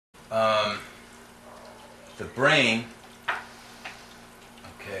The brain,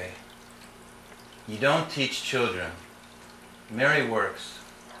 okay, you don't teach children. Mary works,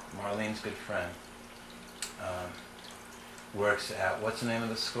 Marlene's good friend, works at, what's the name of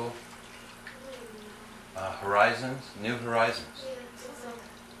the school? Horizons? New Horizons.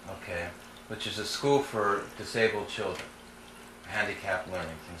 Okay, which is a school for disabled children, handicapped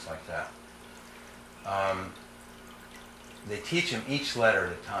learning, things like that. They teach them each letter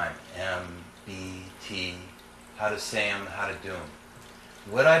at a time, M, B, T, how to say them, how to do them.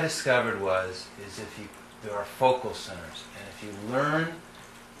 What I discovered is there are focal centers, and if you learn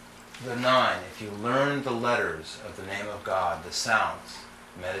the 9, if you learn the letters of the name of God, the sounds,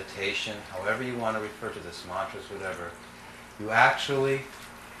 meditation, however you want to refer to this, mantras, whatever, you actually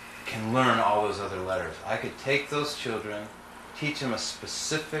can learn all those other letters. I could take those children, teach them a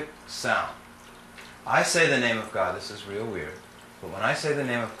specific sound. I say the name of God, this is real weird, but when I say the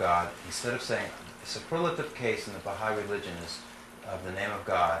name of God, instead of saying, a superlative case in the Baha'i religion is of the name of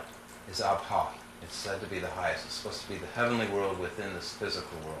God is Abha. It's said to be the highest. It's supposed to be the heavenly world within this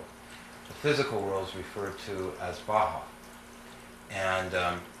physical world. The physical world is referred to as Baha. And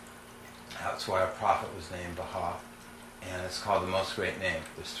that's why our prophet was named Baha. And it's called the Most Great Name.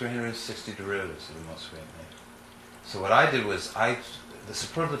 There's 360 derivatives of the Most Great Name. So what I did was, the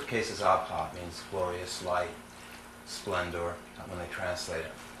superlative case is Abha, means glorious, light, splendor, when they translate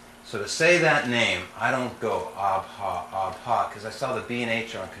it. So to say that name, I don't go Abha, Abha, because I saw the B and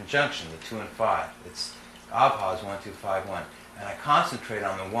H are in conjunction, the 2 and 5. It's Abha is 1, 2, 5, 1. And I concentrate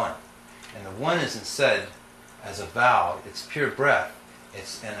on the 1. And the 1 isn't said as a vowel, it's pure breath.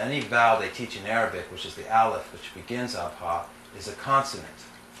 And any vowel they teach in Arabic, which is the aleph, which begins Abha, is a consonant.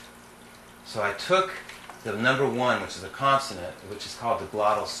 So I took the number 1, which is a consonant, which is called the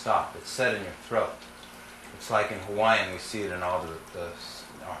glottal stop. It's set in your throat. It's like in Hawaiian, we see it in all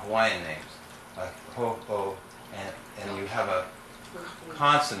our Hawaiian names. Ho, ho, and you have a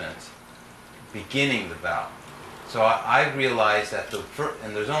consonant beginning the vowel. So I realized that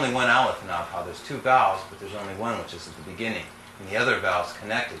and there's only one aleph in Abha. There's 2 vowels, but there's only one, which is at the beginning. And the other vowel's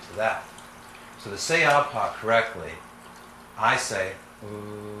connected to that. So to say Abha correctly, I say,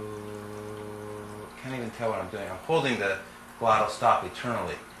 can't even tell what I'm doing. I'm holding the glottal stop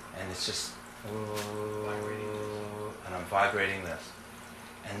eternally, and it's just, and I'm vibrating this.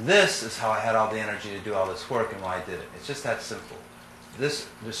 And this is how I had all the energy to do all this work and why I did it. It's just that simple. There's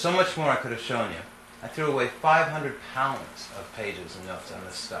so much more I could have shown you. I threw away 500 pounds of pages and notes on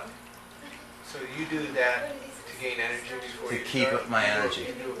this stuff. So you do that to gain energy before to you keep start? up my energy.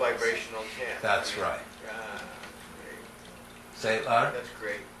 You do a vibrational chant. That's right. Great. Say it louder. That's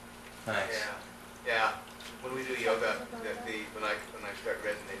great. Thanks. Yeah. When we do yoga, when I start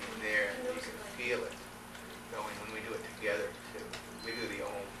resonating there, you can feel it going. When we do it together too, we do the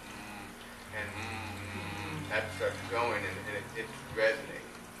Om and that starts going and it's resonating.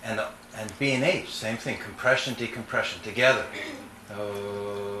 And B and H, same thing. Compression, decompression, together.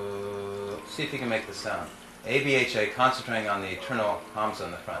 See if you can make the sound. A, B, H, A, concentrating on the eternal Hamza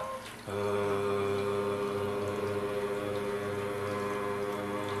in the front.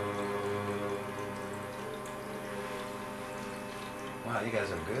 Wow, you guys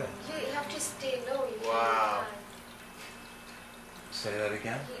are good. You have to stay low. Wow. Say that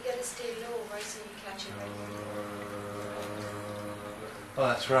again. You gotta stay low, right, so you catch it. Oh,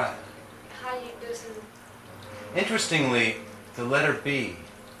 that's right. How you doesn't. Interestingly, the letter B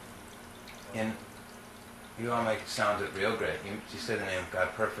you all make it sound it real great. You say the name of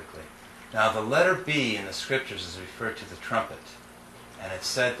God perfectly. Now, the letter B in the scriptures is referred to the trumpet, and it's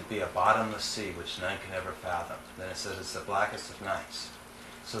said to be a bottomless sea which none can ever fathom. Then it says it's the blackest of nights.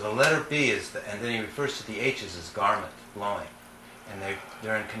 So the letter B and then he refers to the H's as garment, blowing, and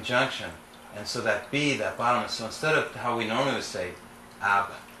they're in conjunction. And so that B, that bottomless, so instead of how we normally would say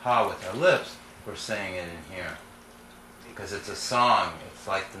ab-ha with our lips, we're saying it in here. Because it's a song, it's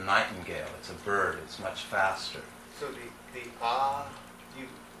like the nightingale, it's a bird, it's much faster. So the is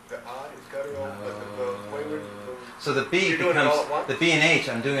guttural, but the wayward. So the B becomes the B and H.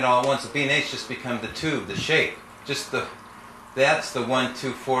 I'm doing it all at once. The B and H just become the tube, the shape. Just that's the 1,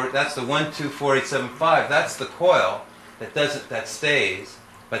 2, 4. That's the 1, 2, 4, 8, 7, 5. That's the coil that stays.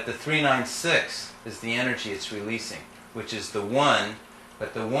 But the 3, 9, 6 is the energy it's releasing, which is the 1.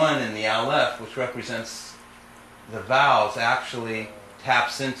 But the 1 in the aleph, which represents the vowels, actually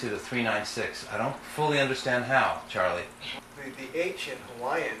taps into the 3, 9, 6. I don't fully understand how, Charlie. The H in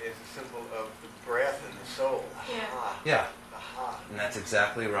Hawaiian is a symbol of the breath and the soul. Yeah. And that's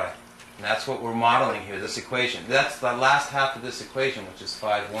exactly right. And that's what we're modeling here, this equation. That's the last half of this equation, which is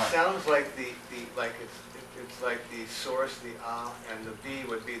 5, 1. It sounds like it's it's like the source, the and the B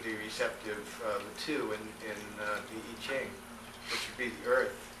would be the receptive, the 2 in the I Ching, which would be the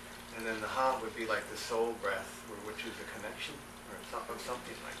earth. And then the Ha would be like the soul breath, which is a connection, or something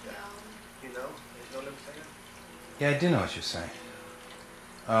like that. You know? You know what I'm saying? Yeah, I do know what you're saying.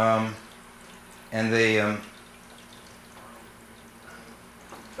 And they... It's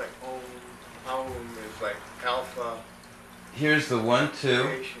like Om is like alpha. Here's the 1, 2,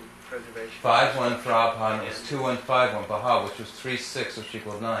 Creation, preservation. 5, 1 for Abha, and it was 2, 1, 5, 1 Baha, which was 3, 6, which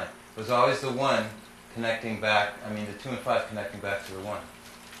equaled 9. It was always the 1 connecting back, the 2 and 5 connecting back to the 1,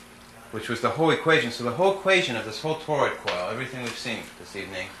 which was the whole equation. So the whole equation of this whole toroid coil, everything we've seen this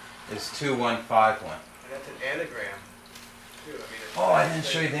evening, is 2, 1, 5, 1. And that's an anagram, too. Oh, I didn't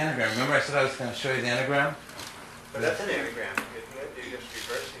show you the anagram. Remember I said I was going to show you the anagram? But that's an anagram, isn't it? You're just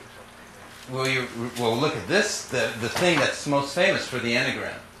reversing something. Well, look at this, the thing that's most famous for the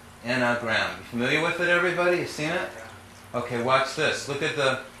anagram. Anagram. You familiar with it, everybody? You seen it? Okay, watch this. Look at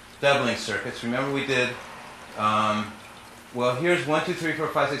the doubling circuits. Remember we did, well, here's 1, 2, 3, 4,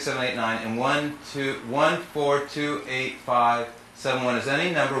 5, 6, 7, 8, 9, and 1, 4, 2, 8, 5, 7, 1 is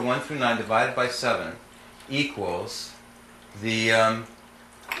any number 1 through 9 divided by 7 equals the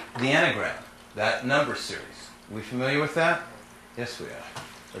anagram, that number series. Are we familiar with that? Yes, we are.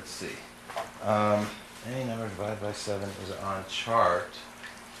 Let's see. Any number divided by 7 is on chart.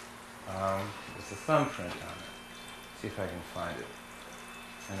 There's the thumbprint on it. See if I can find it.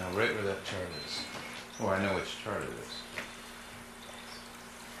 I know right where that chart is. Oh, I know which chart it is.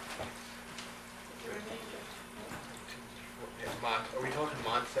 Are we talking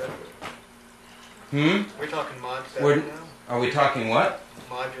mod 7? Hmm? We're talking mod 7 now? Are we talking what?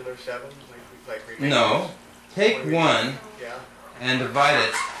 Modular 7? Like No. Take 1 Yeah. and divide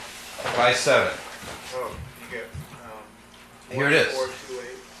it by 7. Oh, you get... Here it is. 4, 2, 8.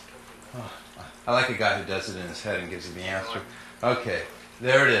 Oh, I like a guy who does it in his head and gives you the answer. Okay,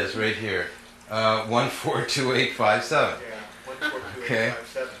 there it is, right here. 1, 4, 2, 8, 5, 7. Yeah, 1, 4, 2, 8, Okay. 5,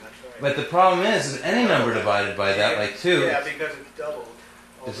 7, that's right. But the problem is any number divided by that, like 2, Yeah, because it's doubled.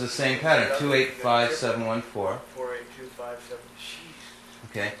 is the same pattern. 2, 8, 5, 7, 1, 4. 4, 8, 2, 5, 7. Jeez.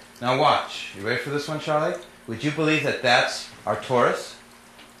 Okay, now watch. You ready for this one, Charlie? Would you believe that that's our torus?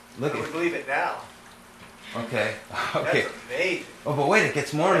 Look I at would believe it now. Okay. Okay. That's amazing. Oh, but wait, it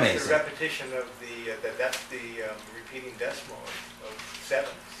gets more That's amazing. the repetition of that's the repeating decimal of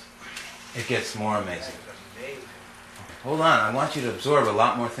sevens. It gets more amazing. That's amazing. Hold on, I want you to absorb a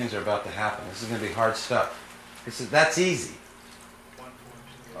lot more things are about to happen. This is going to be hard stuff. That's easy. 1,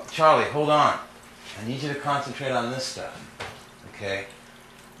 4, 2, 8. Charlie, hold on. I need you to concentrate on this stuff. Okay?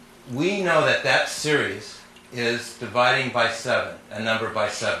 We know that that series is dividing by 7, a number by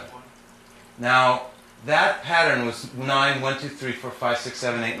 7. Now, that pattern was 9, 1, 2, 3, 4, 5, 6,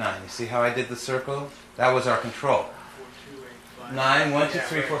 7, 8, 9. You see how I did the circle? That was our control. 4, 2, 8, 5. 9, 1, 2,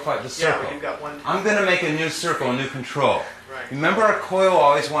 3, 4, 5, the circle. Yeah, you've got 1, 2, I'm going to make a new circle, a new control. Right. Remember our coil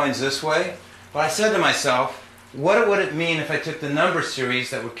always winds this way? But I said to myself, what would it mean if I took the number series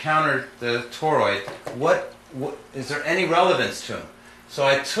that would counter the toroid? What is there any relevance to them? So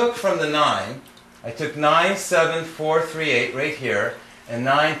I took from the 9, I took 9, 7, 4, 3, 8 right here, and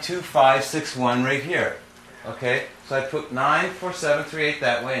 9, 2, 5, 6, 1 right here. Okay? So I put 9, 4, 7, 3, 8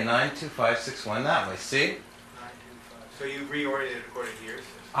 that way, and 9, 2, 5, 6, 1 that way. See? 9, 2, 5. So you reoriented according to your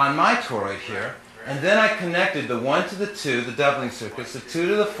system. On my toroid here. And then I connected the 1 to the 2, the doubling circuits, the 2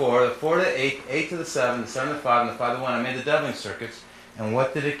 to the 4, the 4 to 8, 8 to the 7, the 7 to 5, and the 5 to 1. I made the doubling circuits. And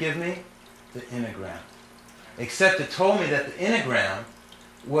what did it give me? The inogram. Except it told me that the inogram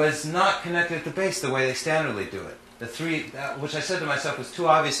was not connected at the base the way they standardly do it. The 3, which I said to myself was too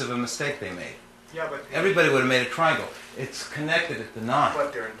obvious of a mistake they made. Yeah, but Everybody would have made a triangle. It's connected at the 9.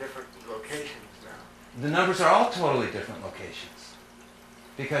 But they're in different locations now. The numbers are all totally different locations.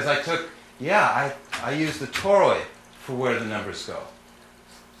 Because I took, I used the toroid for where the numbers go.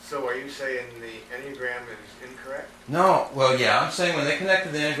 So are you saying the enneagram is incorrect? No, well, yeah, I'm saying when they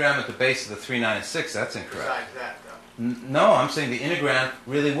connected the inogram at the base of the 3, 9, and 6, that's incorrect. Besides that, though. No, I'm saying the inogram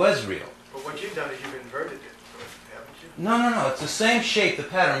really was real. But what you've done is you've inverted it, haven't you? No, it's the same shape, the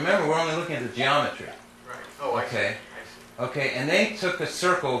pattern. Remember, we're only looking at the geometry. Right. Oh, I see. Okay. Okay, and they took a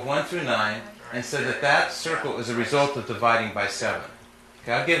circle of 1 through 9 and said that that circle is a result of dividing by 7.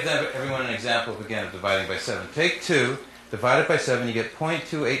 Okay, I'll give everyone an example again of dividing by 7. Take 2, divide it by 7, you get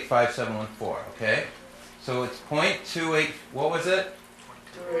 0.28574, okay? So it's 0.28, what was it?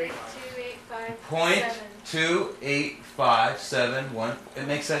 0.28571. It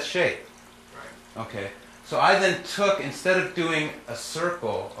makes that shape. Right. Okay, so I then took, instead of doing a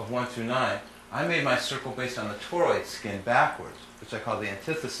circle of 1 through 9, I made my circle based on the toroid skin backwards, which I call the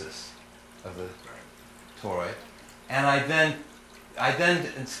antithesis of the toroid, and I then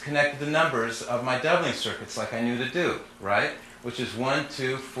connected the numbers of my doubling circuits like I knew to do, right? Which is 1,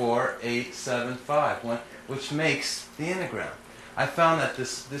 2, 4, 8, 7, 5, which makes the enneagram. I found that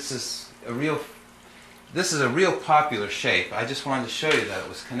this is a real popular shape. I just wanted to show you that it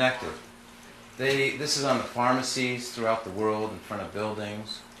was connected. This is on the pharmacies throughout the world, in front of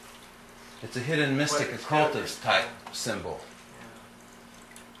buildings. It's a hidden mystic occultist type symbol. Yeah.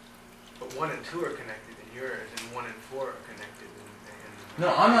 But 1 and 2 are connected in yours, and 1 and 4 are connected in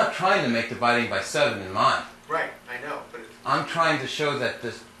No, I'm not trying to make dividing by 7 in mine. Right, I know, but it's... I'm trying to show that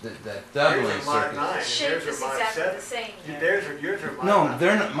that doubling Yours are mod circuit. 9, The and shape yours is are mod exactly 7. the same. Yours are mod 9. No,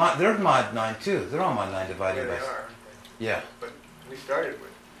 they're mod 9 too. They're all mod 9 dividing Yeah, by they 7. are. Yeah. But we started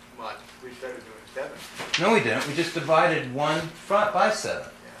with mod. We started doing 7. No, we didn't. We just divided 1 by 7.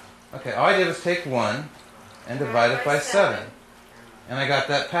 Yeah. Okay, all I did was take 1 and divide it by 7. And I got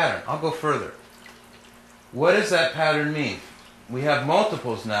that pattern. I'll go further. What does that pattern mean? We have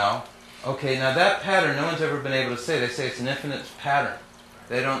multiples now. Okay, now that pattern, no one's ever been able to say. They say it's an infinite pattern.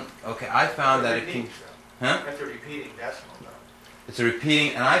 They don't... Okay, I found that it can... Huh? That's a repeating decimal, though. It's a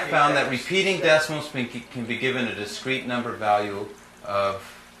repeating... And I found that repeating decimals can be given a discrete number value of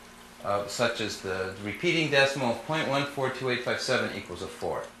such as the repeating decimal of 0.142857 equals a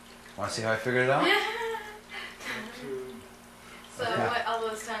 4. Want to see how I figured it out? So Okay. all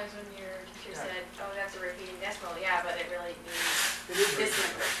those times when your teacher said, "Oh, that's a repeating decimal," yeah, but it really means It is this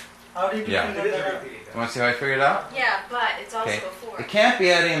repeating. number. How did you Yeah. figure It is that a out? repeating decimal. Want to see how I figured it out? Yeah, but it's also Okay. a 4. It can't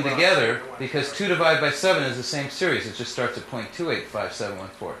be adding them together because 2 divided by 7 is the same series. It just starts at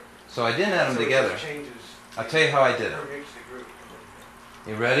 0.285714. So I didn't add them So it together. just changes. I'll tell you how I did it. Permeates the group.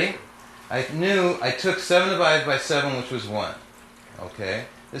 You ready? I knew I took 7 divided by 7, which was 1. Okay?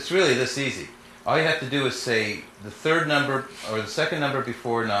 It's really this easy. All you have to do is say the third number, or the second number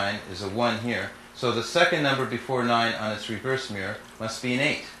before 9 is a 1 here. So the second number before 9 on its reverse mirror must be an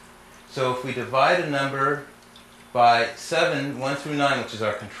 8. So if we divide a number by 7, 1 through 9, which is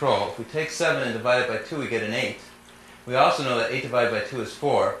our control, if we take 7 and divide it by 2, we get an 8. We also know that 8 divided by 2 is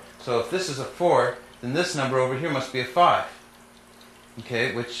 4. So if this is a 4, then this number over here must be a 5.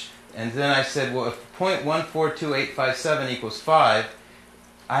 Okay, and then I said, well, if 0.142857 equals 5,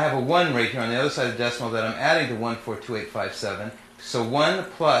 I have a 1 right here on the other side of the decimal that I'm adding to 1,42857. So 1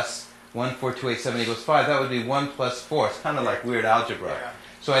 plus 1,42857 equals 5. That would be 1 plus 4. It's kind of like weird algebra. Yeah.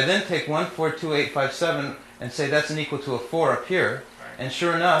 So I then take 1,42857 and say that's an equal to a 4 up here. Right. And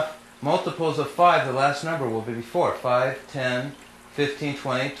sure enough, multiples of 5, the last number will be 4. 5, 10, 15,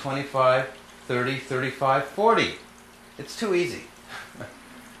 20, 25, 30, 35, 40. It's too easy.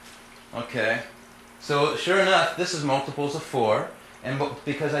 Okay. So sure enough, this is multiples of 4. And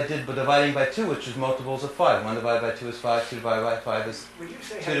because I did dividing by 2, which is multiples of 5. 1 divided by 2 is 5. 2 divided by 5 is... Would you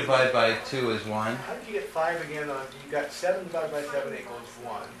say 2 divided by 2 is 1. How did you get 5 again on, you got 7 divided by 7 equals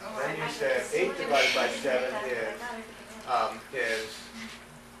 1. Then you said 8 divided by 7 is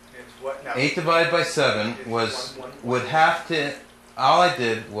what now? 8 divided by 7 would have to... All I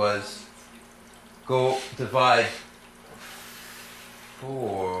did was go divide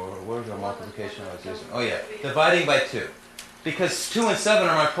 4... Where's the multiplication I was using? Oh yeah, dividing by 2. Because 2 and 7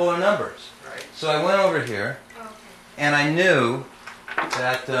 are my polar numbers. Right. So I went over here, and I knew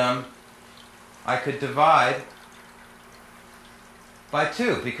that I could divide by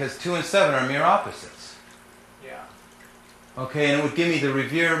 2, because 2 and 7 are mere opposites. Yeah. Okay, and it would give me the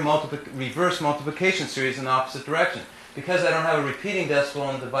reverse multiplication series in the opposite direction. Because I don't have a repeating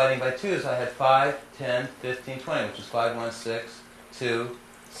decimal and dividing by 2s, I had 5, 10, 15, 20, which is 5, 1, 6, 2,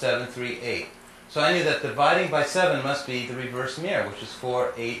 7, 3, 8. So I knew that dividing by 7 must be the reverse mirror, which is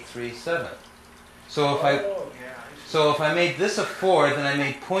 4, 8, 3, 7. So if I made this a 4, then I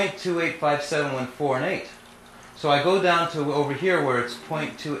made 0.285714 and 8. So I go down to over here where it's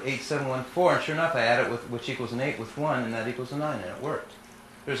 0.28714, and sure enough I add it with, which equals an 8 with 1, and that equals a 9, and it worked.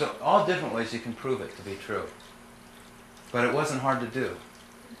 There's all different ways you can prove it to be true. But it wasn't hard to do.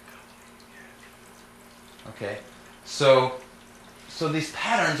 Okay, so these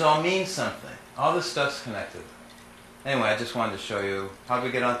patterns all mean something. All this stuff's connected. Anyway, I just wanted to show you how did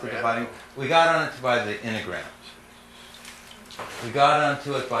we get onto dividing. We got on it by the enneagram. We got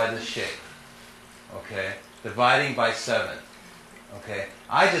onto it by the shape. Okay, dividing by 7. Okay,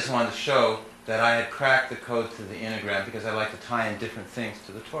 I just wanted to show that I had cracked the code to the enneagram because I like to tie in different things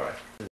to the Torah.